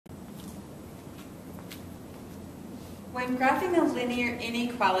When graphing a linear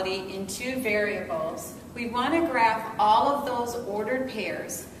inequality in two variables, we want to graph all of those ordered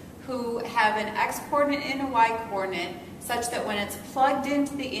pairs who have an x-coordinate and a y-coordinate such that when it's plugged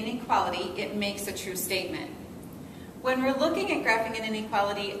into the inequality, it makes a true statement. When we're looking at graphing an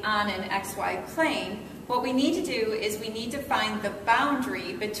inequality on an xy plane, what we need to do is we need to find the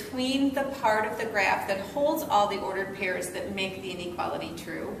boundary between the part of the graph that holds all the ordered pairs that make the inequality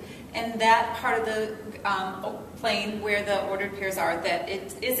true and that part of the plane where the ordered pairs are that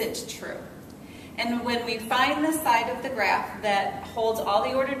it isn't true. And when we find the side of the graph that holds all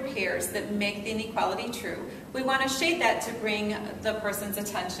the ordered pairs that make the inequality true, we want to shade that to bring the person's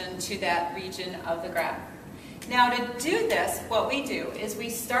attention to that region of the graph. Now to do this, what we do is we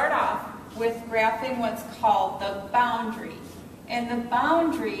start off with graphing what's called the boundary. And the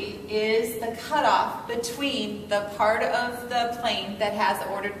boundary is the cutoff between the part of the plane that has the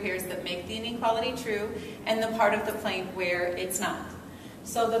ordered pairs that make the inequality true and the part of the plane where it's not.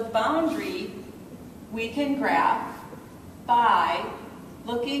 So the boundary we can graph by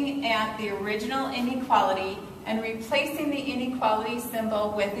looking at the original inequality and replacing the inequality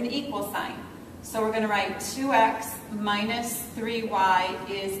symbol with an equal sign. So we're going to write 2x minus 3y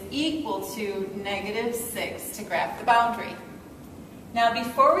is equal to -6 to graph the boundary. Now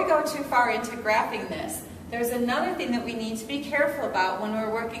before we go too far into graphing this, there's another thing that we need to be careful about when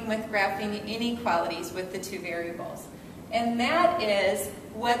we're working with graphing inequalities with the two variables. And that is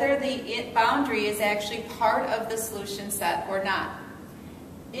whether the boundary is actually part of the solution set or not.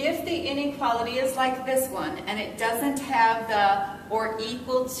 If the inequality is like this one and it doesn't have the or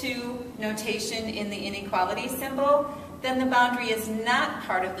equal to notation in the inequality symbol, then the boundary is not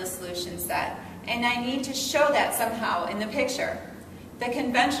part of the solution set. And I need to show that somehow in the picture. The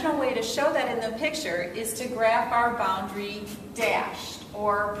conventional way to show that in the picture is to graph our boundary dashed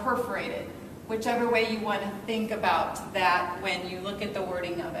or perforated, whichever way you want to think about that when you look at the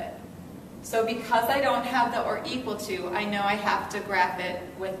wording of it. So because I don't have the or equal to, I know I have to graph it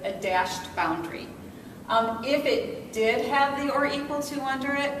with a dashed boundary. If it did have the or equal to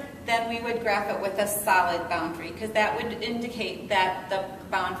under it, then we would graph it with a solid boundary, because that would indicate that the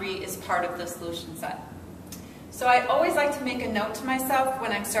boundary is part of the solution set. So I always like to make a note to myself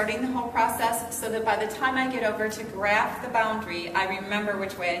when I'm starting the whole process so that by the time I get over to graph the boundary, I remember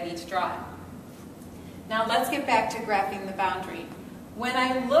which way I need to draw it. Now let's get back to graphing the boundary. When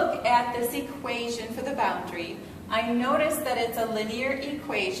I look at this equation for the boundary, I notice that it's a linear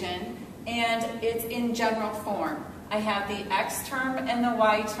equation and it's in general form. I have the x term and the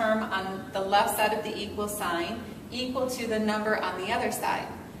y term on the left side of the equal sign equal to the number on the other side.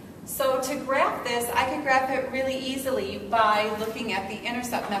 So to graph this, I can graph it really easily by looking at the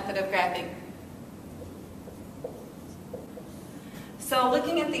intercept method of graphing. So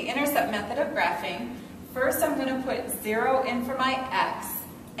looking at the intercept method of graphing, first I'm going to put 0 in for my x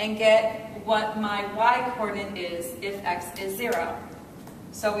and get what my y-coordinate is if x is 0.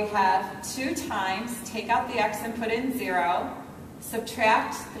 So we have 2 times, take out the x and put in 0,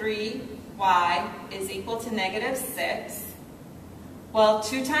 subtract 3y is equal to -6. Well,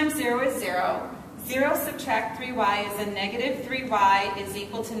 2 times 0 is 0. 0 subtract 3y is a -3y is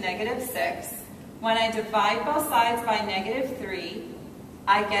equal to -6. When I divide both sides by -3,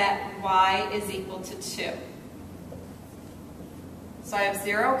 I get y is equal to 2. So I have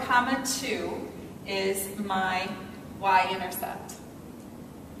 0, 2 is my y-intercept.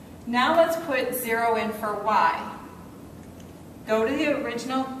 Now let's put 0 in for y. Go to the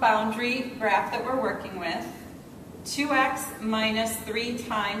original boundary graph that we're working with. 2x minus 3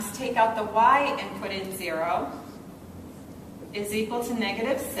 times, take out the y and put in 0, is equal to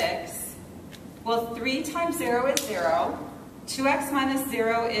 -6. Well, 3 times 0 is 0. 2x minus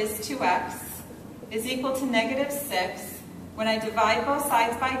 0 is 2x, is equal to -6. When I divide both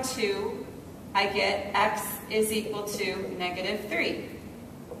sides by 2, I get x is equal to -3.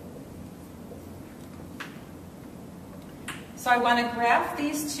 So I want to graph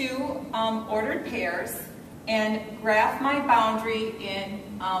these two ordered pairs and graph my boundary in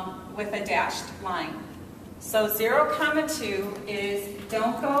with a dashed line. So 0, 2 is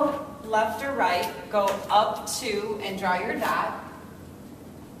don't go left or right, go up 2 and draw your dot.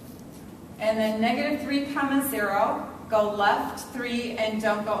 And then -3, 0, go left 3 and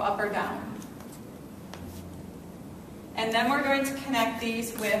don't go up or down. And then we're going to connect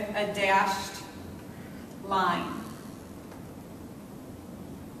these with a dashed line.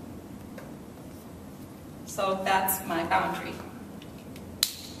 So that's my boundary.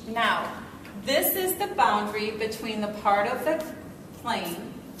 Now, this is the boundary between the part of the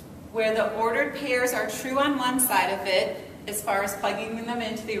plane where the ordered pairs are true on one side of it as far as plugging them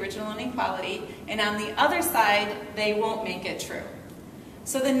into the original inequality, and on the other side, they won't make it true.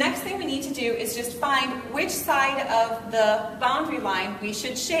 So the next thing we need to do is just find which side of the boundary line we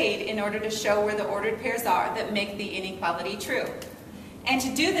should shade in order to show where the ordered pairs are that make the inequality true. And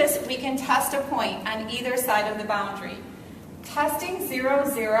to do this, we can test a point on either side of the boundary. Testing 0,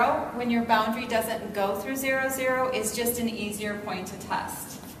 0 when your boundary doesn't go through 0, 0 is just an easier point to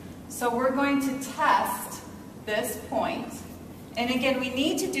test. So we're going to test this point. And again, we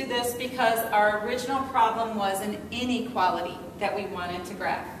need to do this because our original problem was an inequality that we wanted to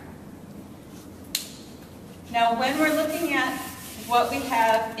graph. Now, when we're looking at what we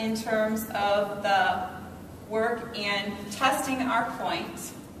have in terms of the work in testing our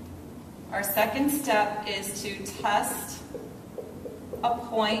point, our second step is to test a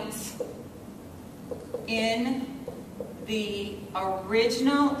point in the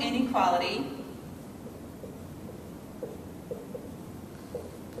original inequality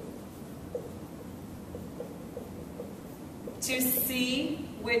to see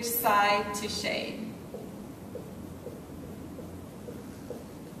which side to shade.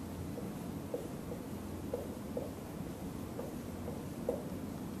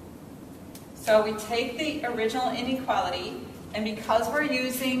 So we take the original inequality, and because we're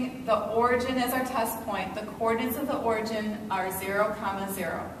using the origin as our test point, the coordinates of the origin are 0,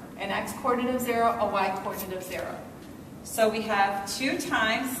 0, an x-coordinate of 0, a y-coordinate of 0. So we have 2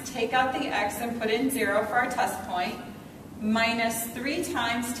 times, take out the x and put in 0 for our test point, minus 3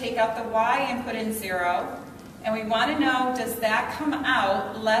 times, take out the y and put in 0. And we want to know, does that come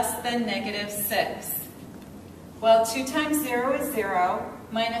out less than -6? Well, 2 times 0 is 0,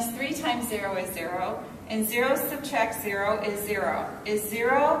 minus 3 times 0 is 0, and 0 subtract 0 is 0. Is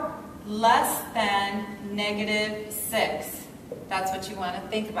 0 less than -6? That's what you want to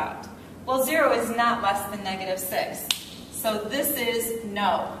think about. Well, 0 is not less than -6. So this is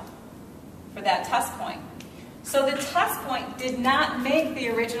no for that test point. So the test point did not make the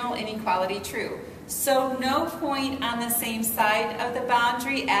original inequality true. So no point on the same side of the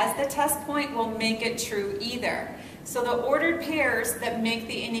boundary as the test point will make it true either. So the ordered pairs that make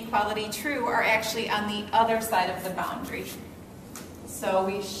the inequality true are actually on the other side of the boundary. So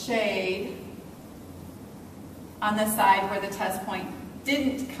we shade on the side where the test point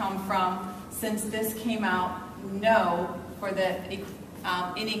didn't come from, since this came out no for the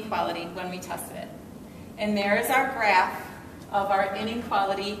inequality when we tested it. And there is our graph of our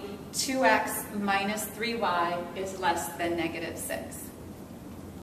inequality. 2x minus 3y is less than -6.